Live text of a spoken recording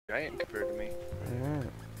giant compared to me. Alright.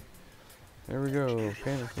 There we go.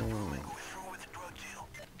 Panicroom.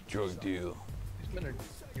 Drug deal.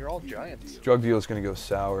 You're all giants. Drug deal is gonna go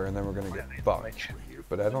sour, and then we're gonna get fucked.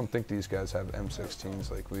 But I don't think these guys have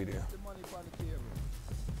M16s like we do.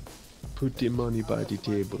 Put the money by the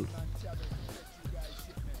table.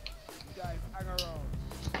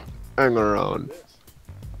 Hang around.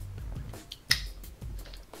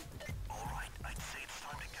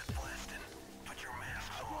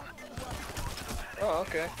 Oh,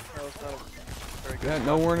 okay. That was not a very good. Yeah,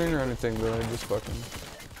 no warning or anything, but I just fucking.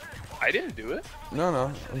 I didn't do it.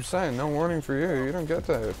 No. I'm saying no warning for you. You don't get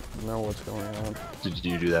to know what's going on. Did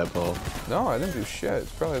you do that, Paul? No, I didn't do shit.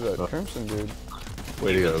 It's probably that Crimson dude.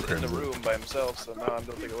 Way to go, In Crimson. the room by himself, so no, I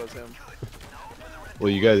don't think it was him. Well,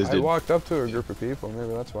 you guys I did. walked up to a group of people.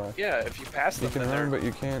 Maybe that's why. Yeah, if you pass them, You can then run, they're. but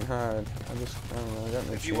you can't hide. I don't know. I got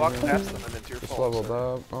no If you walk achievement. past them, then it's your Just fault. leveled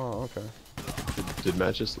So. up. Oh, okay. Did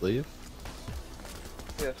Matt just leave?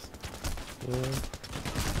 Yes. Yeah.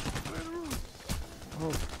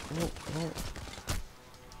 Oh.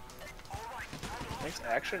 Nice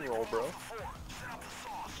action roll, bro.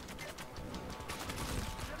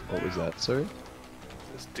 What was that, sir?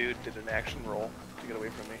 This dude did an action roll to get away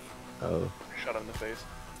from me. Oh. I shot him in the face.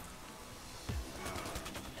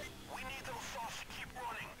 We need those sauce to keep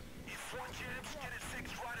running. If one jams, get it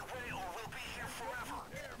fixed right away or we'll be here forever.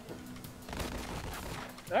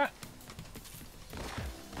 Ah!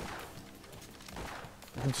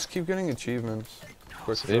 I just keep getting achievements.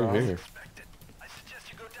 Quick Same draw. here. I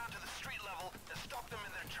suggest you go down to the street level and stop them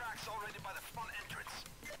in their tracks already by the front entrance.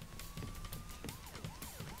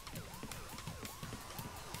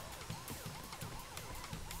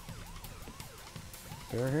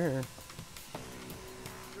 They're here.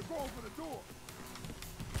 They're going for the door.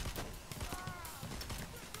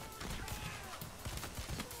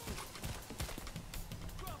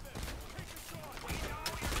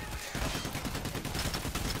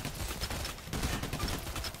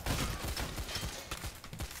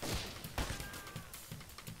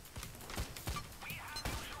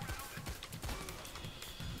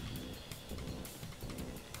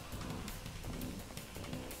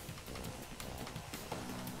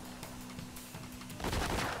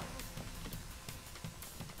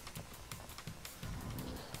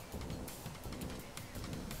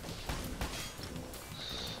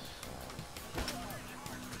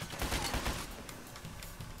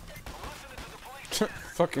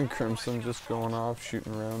 Fucking Crimson just going off,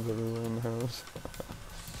 shooting rounds everywhere in the house.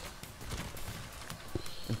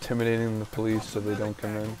 Intimidating the police so they don't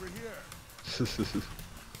come in.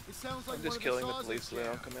 I'm just killing the police so they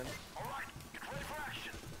don't come in.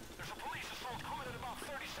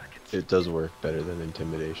 It does work better than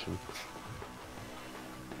intimidation.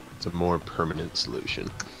 It's a more permanent solution.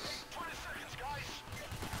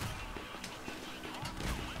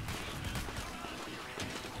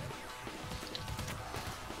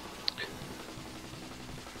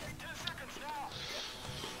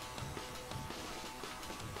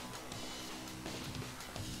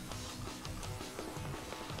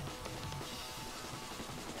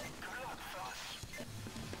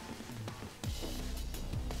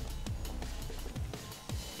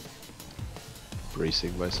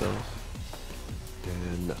 Bracing myself,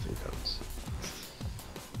 and nothing comes.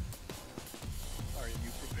 Are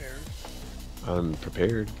you prepared? I'm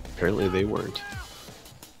prepared. Apparently they weren't.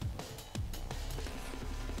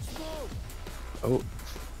 Oh.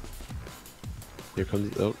 Here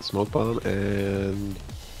comes, oh, smoke bomb, and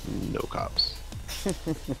no cops.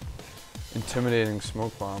 Intimidating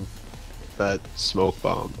smoke bomb. That smoke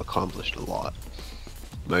bomb accomplished a lot.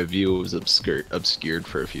 My view was obscured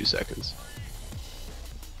for a few seconds.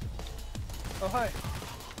 Oh, hi.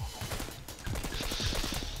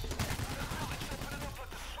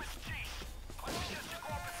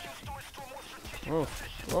 Whoa,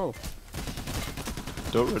 whoa.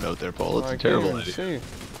 Don't run out there, Paul. It's I a terrible can't idea. see.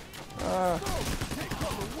 Ah.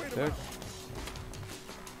 Dick.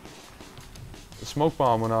 The smoke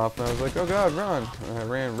bomb went off and I was like, oh god, run. And I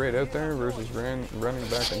ran right out there versus running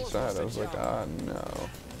back inside. I was like, ah, no.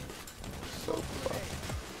 So fucked.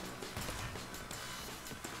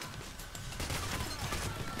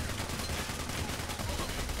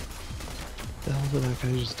 What the hell did that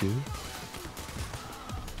guy just do?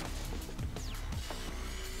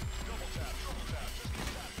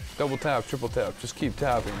 Double tap, triple tap, just keep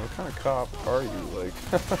tapping. What kind of cop are you? Like,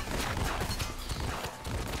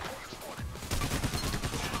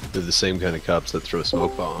 They're the same kind of cops that throw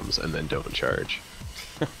smoke bombs and then don't charge.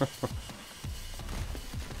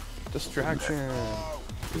 distraction.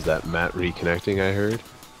 Is that Matt reconnecting, I heard?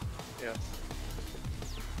 Yeah.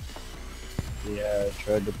 Yeah, I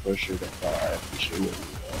tried to push her to 5, and she wouldn't go.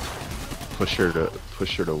 Push her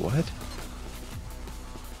to what?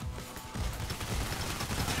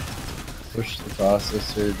 Push the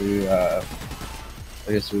processor to,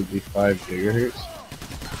 I guess it would be 5 gigahertz.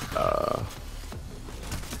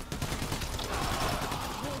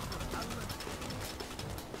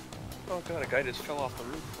 Oh god, a guy just fell off the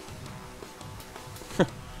roof.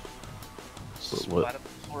 What? Splat up the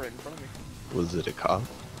floor in front of me. Was it a cop?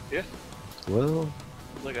 Yeah. Well,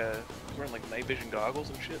 Like he's wearing like night vision goggles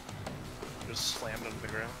and shit. Just slammed onto the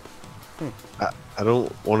ground. I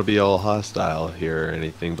don't want to be all hostile here or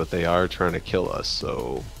anything, but they are trying to kill us,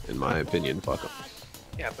 so in my opinion, fuck them.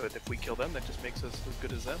 Yeah, but if we kill them, that just makes us as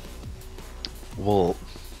good as them. Well,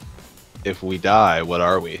 if we die, what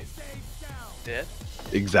are we? Dead?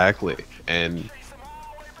 Exactly. And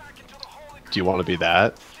do you want to be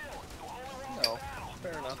that? No.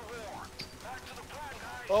 Fair enough.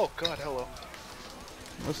 Oh god, hello.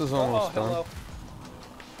 This is almost done. Hello.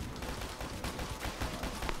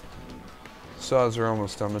 Saws are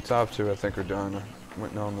almost done. The top 2 I think are done. I'm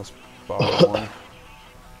waiting on this bottom one.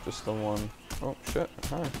 Just the one. Oh shit.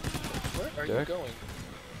 Hi. Where are Dick. you going,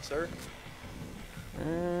 sir?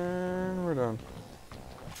 And we're done.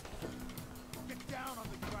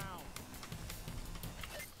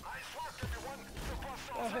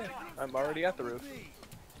 Oh hey, I'm already at the roof.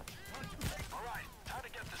 Alright, time to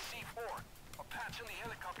get the C4. I'll patch in the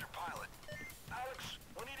helicopter pilot. Alex,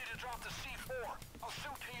 we need you to drop the C4. How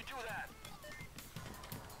soon can you do that?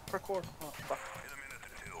 Parkour. Oh fuck. In a minute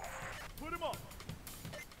or two. Put him up!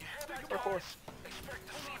 You hear that, Parkour. guys? Expect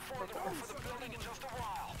the C4 to move for the building in just a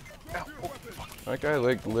while. Ow. Oh, fuck. That guy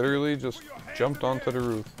like literally just jumped onto the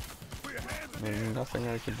roof. There's nothing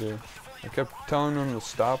I could do. I kept telling him to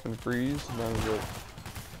stop and freeze, and that was it.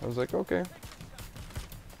 I was like, okay,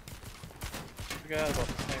 Forgot about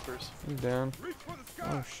the snipers. he's down.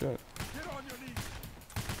 Oh shit.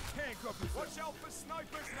 Watch out for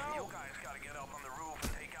snipers now! You guys gotta get up on the roof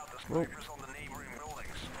and take out the Whoa. snipers on the neighboring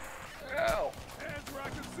buildings. Ow. Hands where I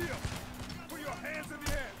can see them! Put your hands in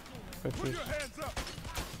the air! Put Bitches. your hands up!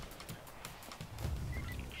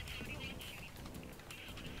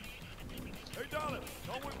 Hey, darling,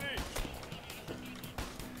 come with me!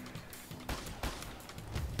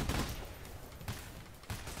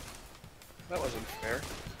 That wasn't fair.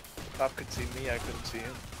 The cop could see me, I couldn't see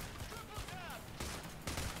him.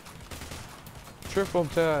 Triple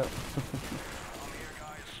tap.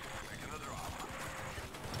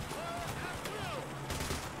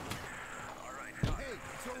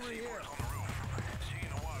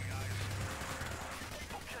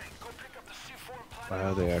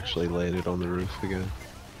 Wow, they actually landed on the roof again.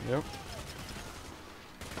 Yep.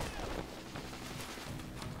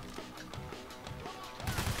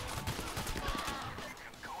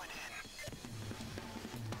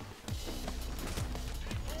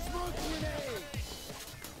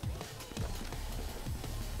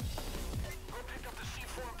 Go pick up the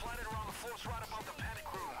C4 and plant it around the force right above the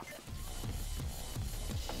panicroom.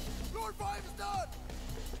 Floor 5 is done!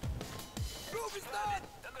 Roof is done!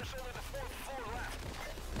 Then there's only the 4th floor left.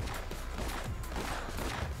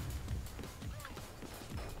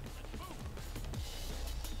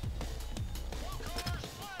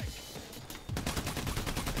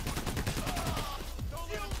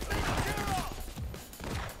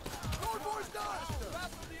 Floor 4 is done!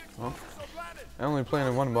 Well, I only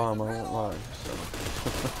planted one bomb, I won't lie. So.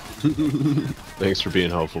 Thanks for being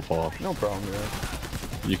helpful, Paul. No problem, guys.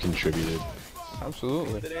 You contributed.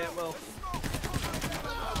 Absolutely. Did ammo.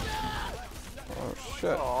 Oh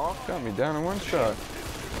shit. Aw. Got me down in one shot.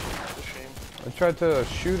 That's a shame. I tried to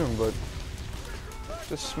shoot him, but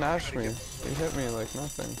just smashed me. He hit me like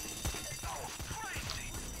nothing.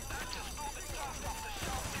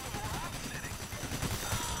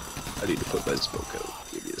 I need to put my smoke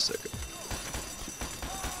out. Give me a second.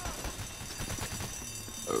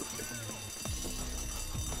 Okay.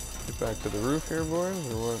 Get back to the roof here, boys,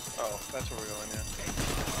 or what? Oh, that's where we're going, yeah.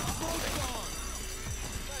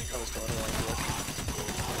 I was going the wrong direction.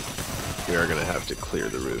 We are gonna have to clear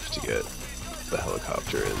the roof to get the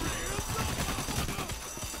helicopter in.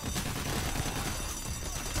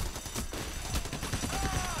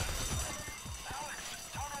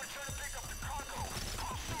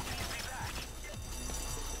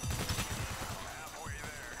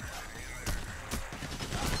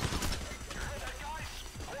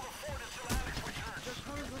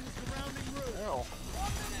 Ow.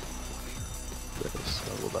 Get us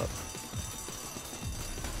leveled up.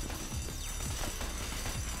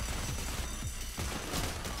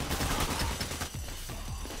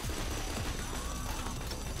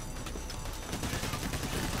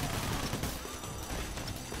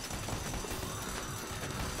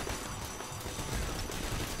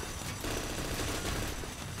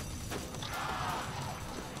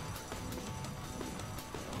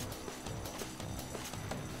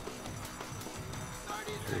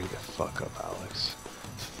 fuck up, Alex.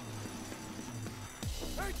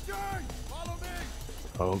 Hey, Jay! Follow me!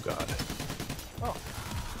 Oh god. Oh,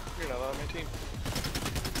 you're not on my team.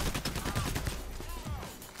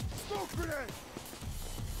 Smoke grenade!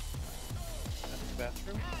 That's the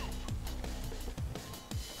bathroom.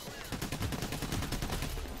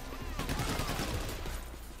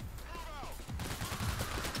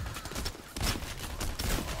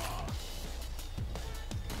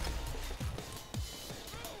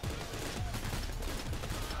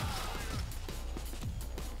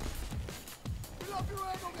 Fill up your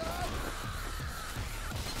ammo, guys!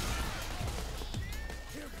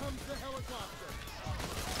 Here comes the helicopter!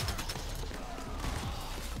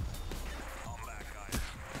 I'm back, guys.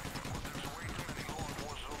 But there's way too many law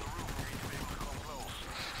enforcement on the roof for me to be able to come close.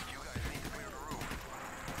 You guys need to clear the roof.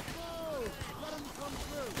 Whoa! Let him come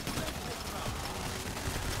through! Let's get him out!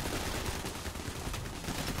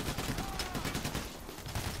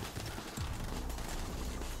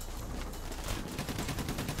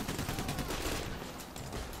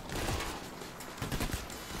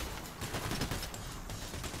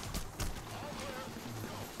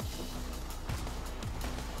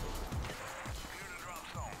 Clear the drop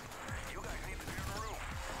zone. You guys need to clear the roof.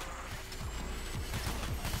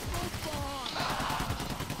 Smoke bomb!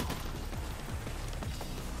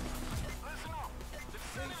 Listen up. It's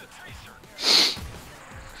sending a tracer.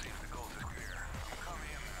 See if the coast is clear. I'm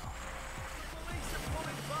coming in now. Police are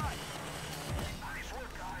pulling back. Nice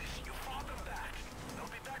work, guys. You fought them back. They'll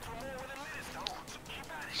be back for more within minutes, though. So keep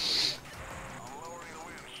at it. I'm lowering the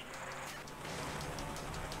winch.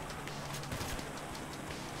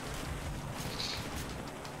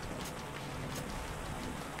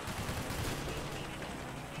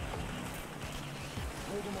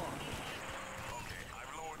 Hold him on. Okay,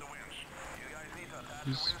 I've lowered the winch. You guys need to attach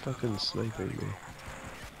He's fucking sniping me.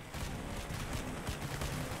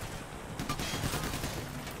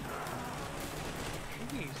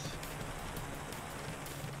 Jeez.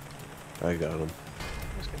 I got him.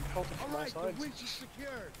 He's getting pelted from all Alright, the sides. winch is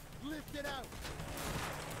secured. Lift it out.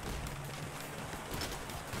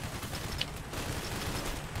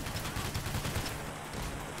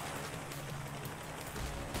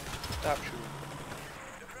 Stop shooting.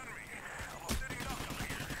 defend me. I'm sitting up here.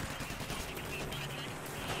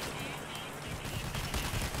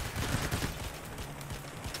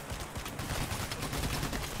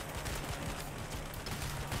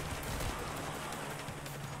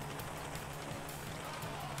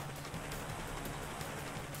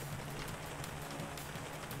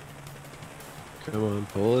 Come on,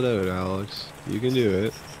 pull it out, Alex. You can do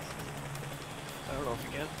it. I don't know if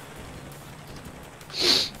you can.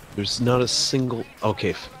 There's not a single.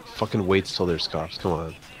 Okay, fucking waits till there's cops. Come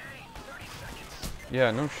on.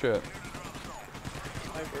 Yeah, no shit.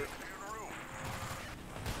 Sniper.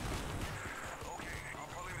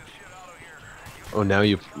 Oh, now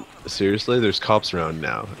you. Seriously? There's cops around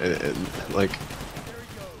now. And like. There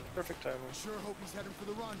he goes. Perfect timing. Sure hope he's heading for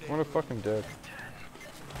the rendezvous. What a fucking dick.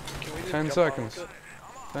 Can we just 10 jump seconds. on with it?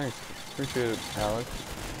 Thanks. Appreciate it, Alex.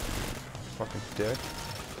 Fucking dick.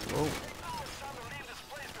 Whoa.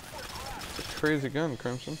 That's a crazy gun,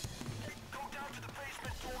 Crimson.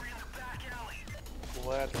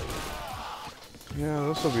 Gladly. Yeah,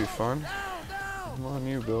 this will be fun. Come on,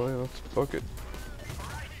 you, Billy. Let's book it.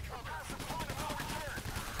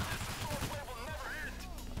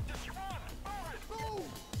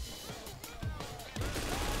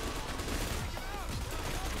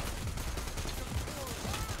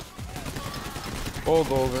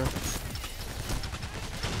 Bulldozer.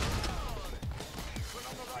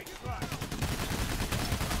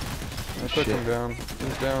 I took him down.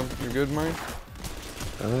 He's down. You good, Mike?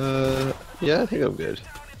 Yeah, I think I'm good.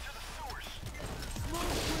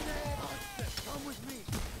 Come with me.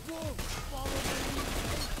 Whoa, follow me.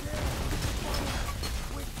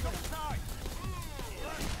 Quick, come inside.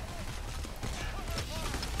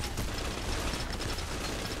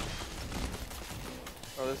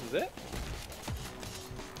 Oh, this is it?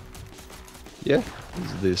 Yeah,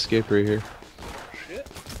 this is the escape right here. Shit.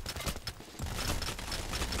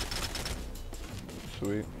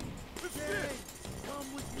 Sweet.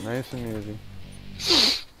 Come with me. Nice and easy.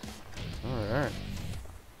 Alright.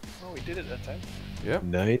 Oh, we did it that time. Yep.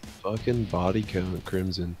 Night fucking body count,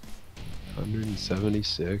 Crimson.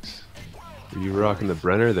 176. Are you rocking the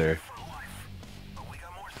Brenner there?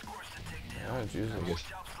 Oh, Jesus.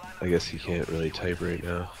 I guess he can't really type right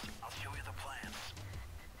now.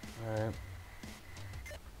 Alright.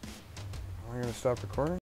 Am I gonna stop recording?